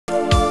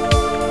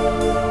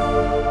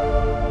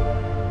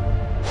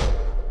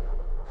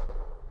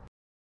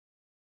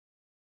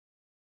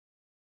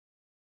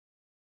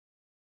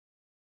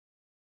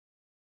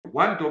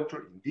one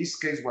doctor, in this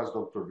case was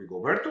Dr.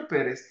 Rigoberto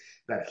Perez,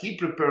 that he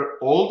prepared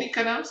all the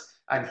canals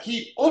and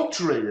he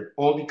obturated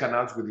all the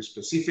canals with the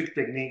specific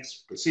techniques,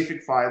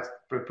 specific files,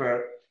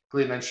 prepared,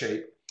 clean and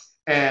shape.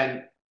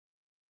 And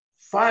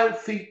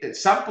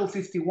sample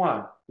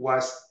 51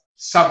 was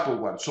sample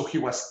 1, so he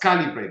was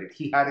calibrated.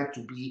 He had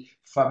to be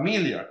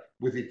familiar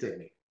with the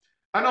technique.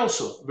 And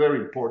also, very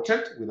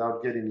important,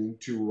 without getting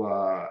into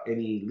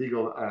any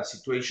legal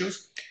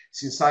situations,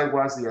 since I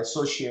was the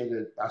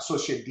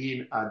associate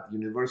dean at the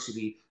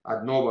University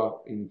at Nova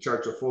in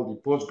charge of all the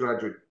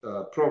postgraduate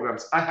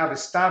programs, I have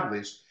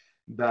established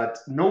that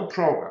no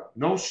program,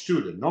 no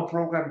student, no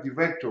program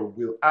director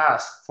will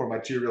ask for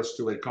materials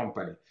to a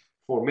company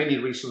for many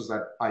reasons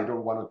that I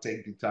don't want to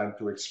take the time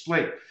to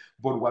explain.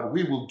 But what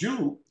we will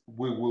do,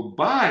 we will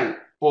buy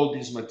all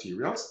these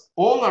materials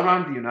all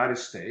around the United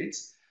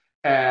States,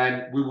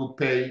 and we will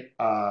pay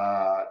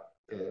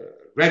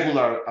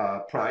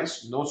regular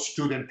price, no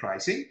student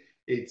pricing.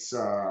 It's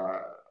the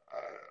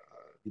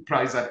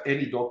price that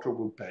any doctor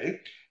will pay.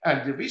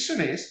 And the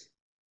reason is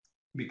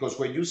because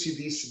when you see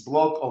this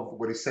block of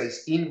what it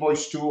says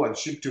invoice to and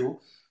ship to,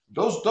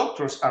 those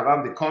doctors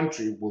around the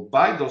country will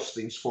buy those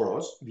things for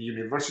us. The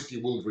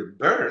university will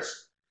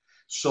reimburse.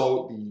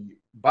 So the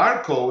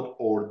barcode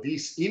or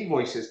these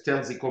invoices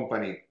tells the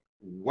company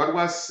who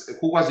was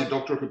the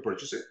doctor who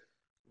purchased it,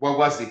 what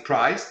was the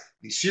price,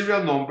 the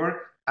serial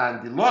number,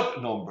 and the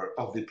lot number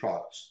of the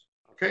products.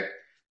 Okay,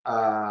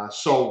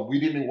 so we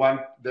didn't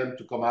want them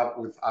to come up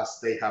with, as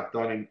they have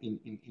done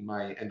in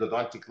my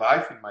endodontic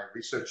life, in my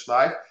research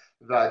life,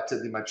 that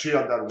the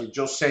material that we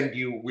just sent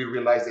you, we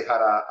realized they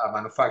had a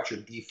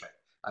manufacturing defect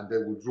and they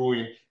would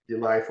ruin the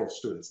life of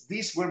students.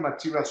 These were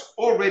materials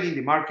already in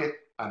the market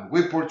and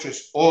we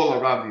purchased all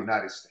around the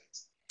United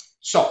States.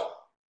 So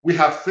we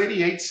have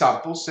 38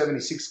 samples,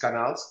 76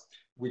 canals,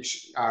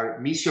 which are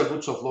mesial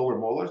roots of lower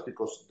molars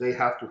because they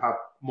have to have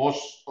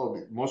most of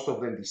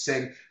them the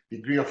same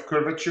degree of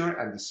curvature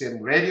and the same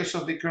radius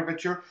of the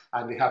curvature,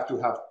 and they have to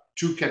have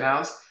 2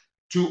 canals,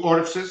 2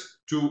 orifices,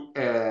 2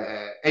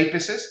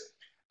 apices,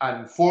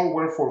 and 4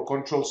 were for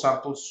control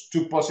samples,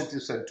 2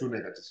 positives and 2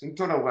 negatives. In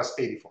total was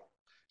 84.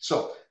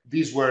 So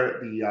these were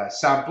the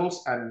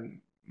samples, and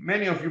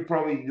many of you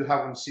probably you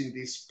haven't seen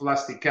these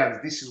plastic cans.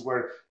 This is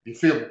where the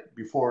film,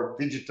 before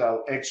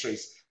digital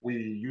x-rays, we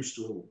used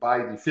to buy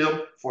the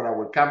film for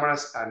our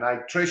cameras, and I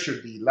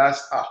treasure the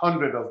last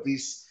 100 of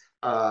these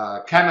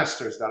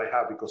canisters that I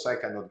have because I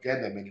cannot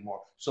get them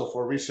anymore. So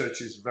for research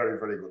is very,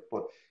 very good.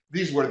 But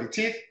these were the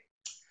teeth.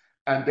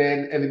 And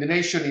then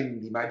elimination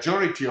in the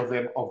majority of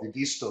them of the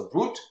distal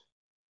root.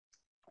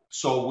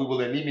 So we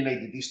will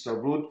eliminate the distal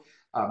root.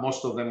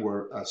 Most of them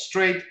were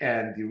straight,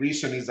 and the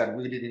reason is that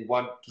we didn't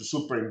want to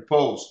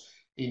superimpose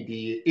in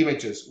the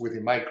images with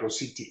the micro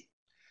CT.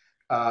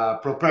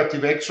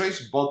 Preparative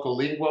x-rays,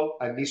 buccolingual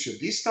and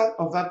mesiodistal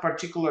of that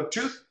particular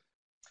tooth.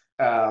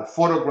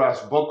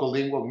 Photographs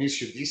buccolingual,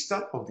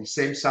 mesiodistal of the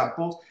same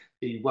samples.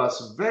 It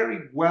was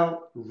very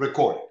well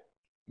recorded.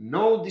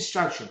 No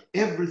distraction.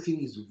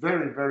 Everything is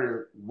very,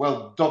 very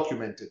well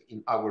documented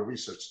in our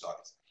research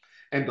studies.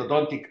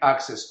 Endodontic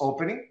access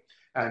opening,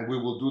 and we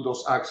will do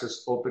those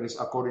access openings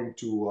according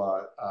to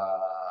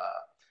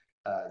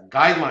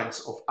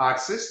guidelines of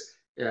access.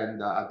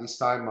 And at this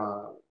time,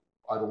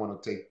 I don't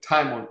want to take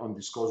time on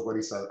discuss what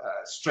is a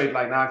straight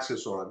line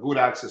access or a good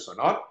access or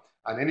not,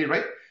 at any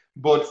rate.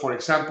 But for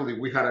example, if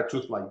we had a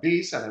tooth like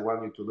this, and I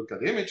want you to look at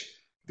the image,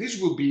 this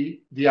will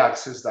be the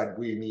access that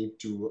we need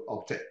to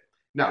obtain.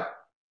 Now,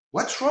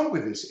 what's wrong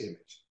with this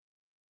image?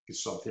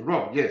 Is something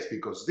wrong? Yes,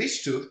 because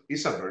this tooth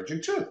is a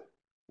virgin tooth.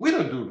 We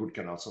don't do root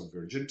canals on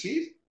virgin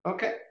teeth,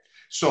 okay?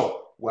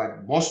 So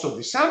what most of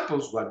the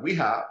samples, what we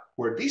have,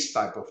 were this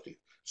type of teeth.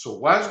 So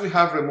once we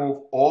have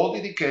removed all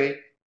the decay,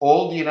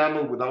 all the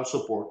enamel without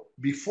support,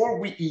 before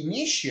we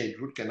initiate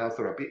root canal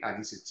therapy, and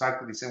it's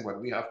exactly the same what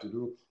we have to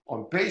do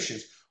on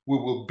patients, we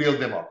will build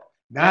them up.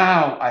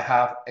 Now I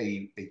have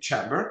a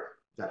chamber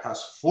that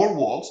has 4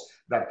 walls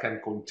that can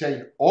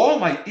contain all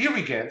my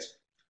irrigants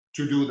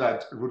to do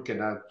that root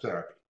canal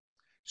therapy.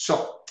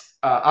 So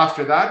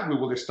after that, we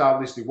will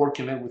establish the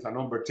working length with a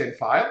number 10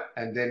 file,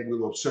 and then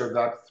we'll observe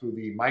that through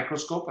the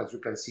microscope, as you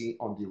can see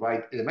on the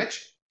right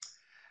image.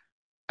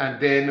 And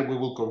then we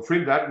will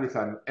confirm that with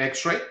an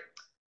X-ray.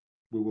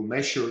 We will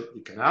measure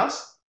the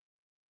canals,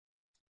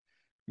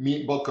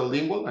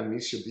 buccolingual and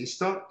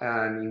mesiodistal,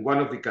 and in one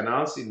of the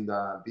canals, in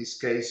this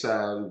case,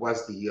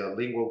 was the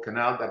lingual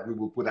canal, that we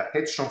will put a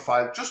headstone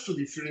file just to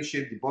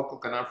differentiate the buccal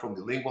canal from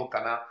the lingual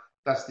canal.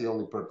 That's the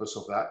only purpose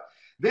of that.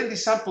 Then the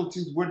sample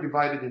teeth were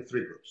divided in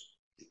 3 groups: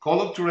 the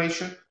cold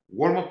obturation,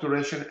 warm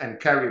obturation, and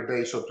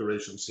carrier-based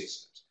obturation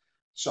systems.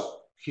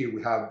 So here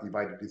we have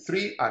divided the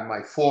 3, and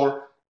my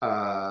 4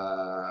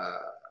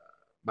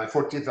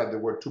 teeth that there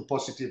were 2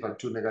 positive and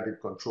 2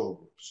 negative control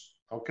groups.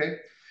 Okay,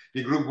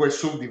 the group were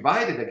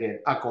subdivided again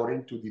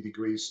according to the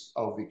degrees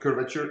of the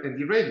curvature and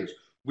the radius.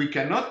 We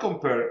cannot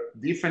compare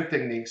different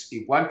techniques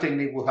if one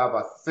technique will have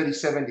a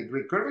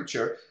 37-degree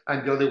curvature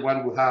and the other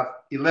one will have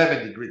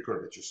 11-degree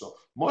curvature. So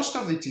most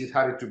of the teeth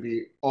had to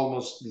be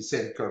almost the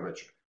same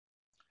curvature.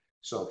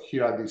 So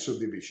here are the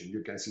subdivision.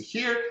 You can see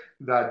here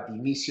that the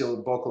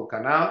initial buccal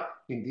canal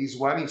in this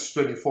one is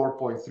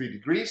 24.3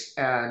 degrees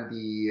and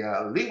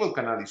the lingual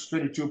canal is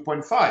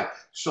 22.5.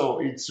 So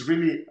it's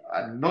really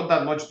not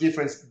that much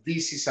difference.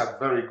 This is a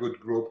very good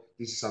group.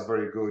 This is a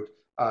very good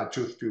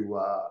tooth to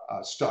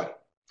study.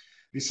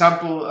 The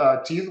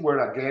sample teeth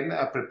were again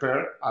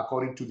prepared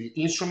according to the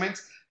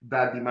instruments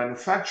that the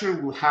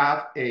manufacturer will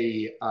have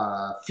a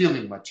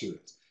filling material.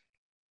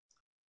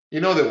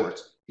 In other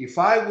words, if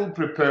I will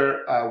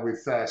prepare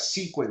with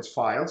sequence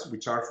files,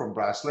 which are from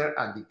Brasler,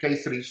 and the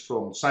K3s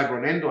from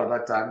Cybron Endo at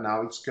that time,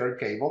 now it's Care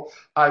Cable,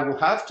 I will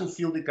have to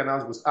fill the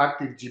canals with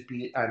active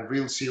GP and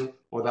real seal,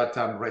 or that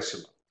time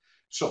Resilon.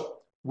 So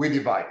we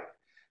divided.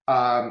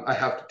 I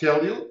have to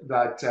tell you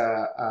that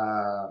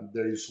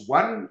there is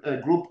one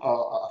group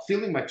of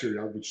filling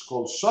material which is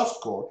called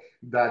softcore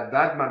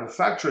that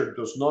manufacturer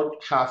does not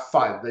have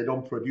file. They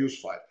don't produce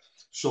file.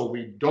 So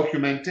we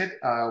documented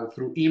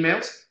through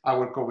emails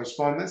our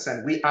correspondence,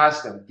 and we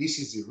asked them, this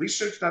is the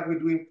research that we're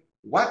doing.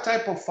 What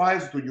type of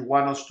files do you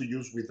want us to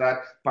use with that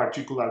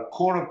particular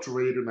core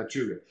obturator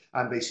material?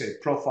 And they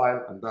said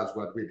profile, and that's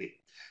what we did.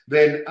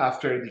 Then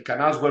after the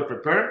canals were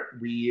prepared,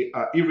 we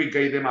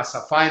irrigate them as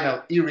a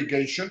final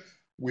irrigation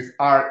with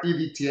our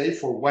EDTA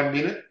for 1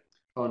 minute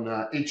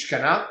on each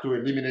canal to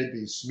eliminate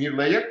the smear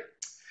layer.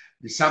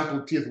 The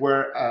sample teeth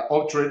were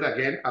obturated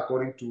again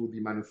according to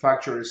the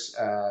manufacturer's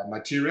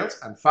materials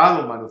and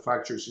follow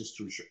manufacturer's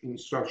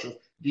instructions,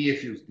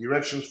 DFUs,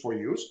 directions for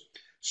use.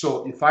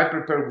 So if I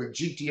prepare with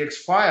GTX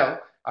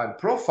file and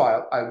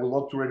profile, I will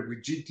obturate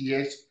with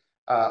GTX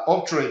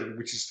obturated,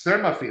 which is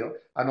thermophil,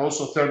 and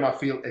also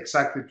thermophil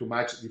exactly to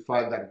match the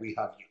file that we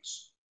have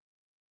used.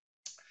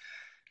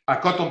 A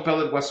cotton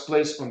pellet was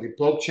placed on the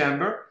plug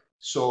chamber,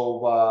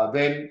 so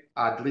then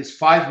at least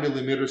 5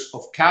 millimeters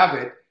of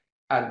cavity,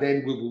 and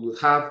then we will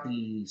have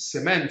the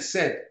cement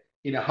set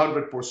in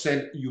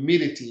 100%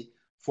 humidity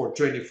for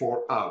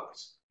 24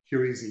 hours.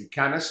 Here is the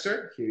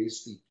canister, here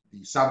is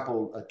the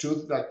sample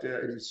tooth that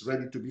is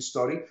ready to be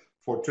studied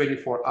for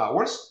 24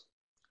 hours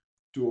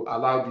to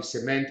allow the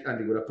cement and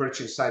the gutta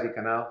percha inside the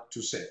canal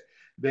to set.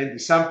 Then the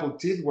sample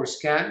teeth were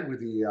scanned with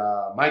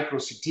the micro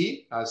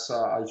CT, as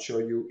I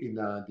showed you in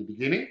the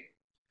beginning.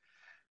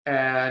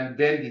 And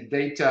then the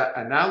data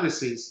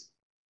analysis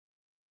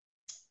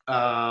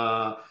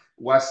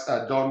was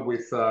done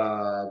with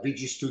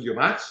VG Studio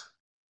Max.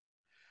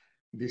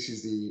 This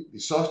is the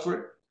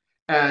software.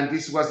 And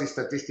this was the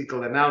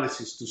statistical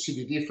analysis to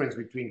see the difference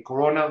between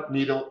coronal,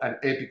 middle, and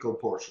apical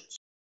portions.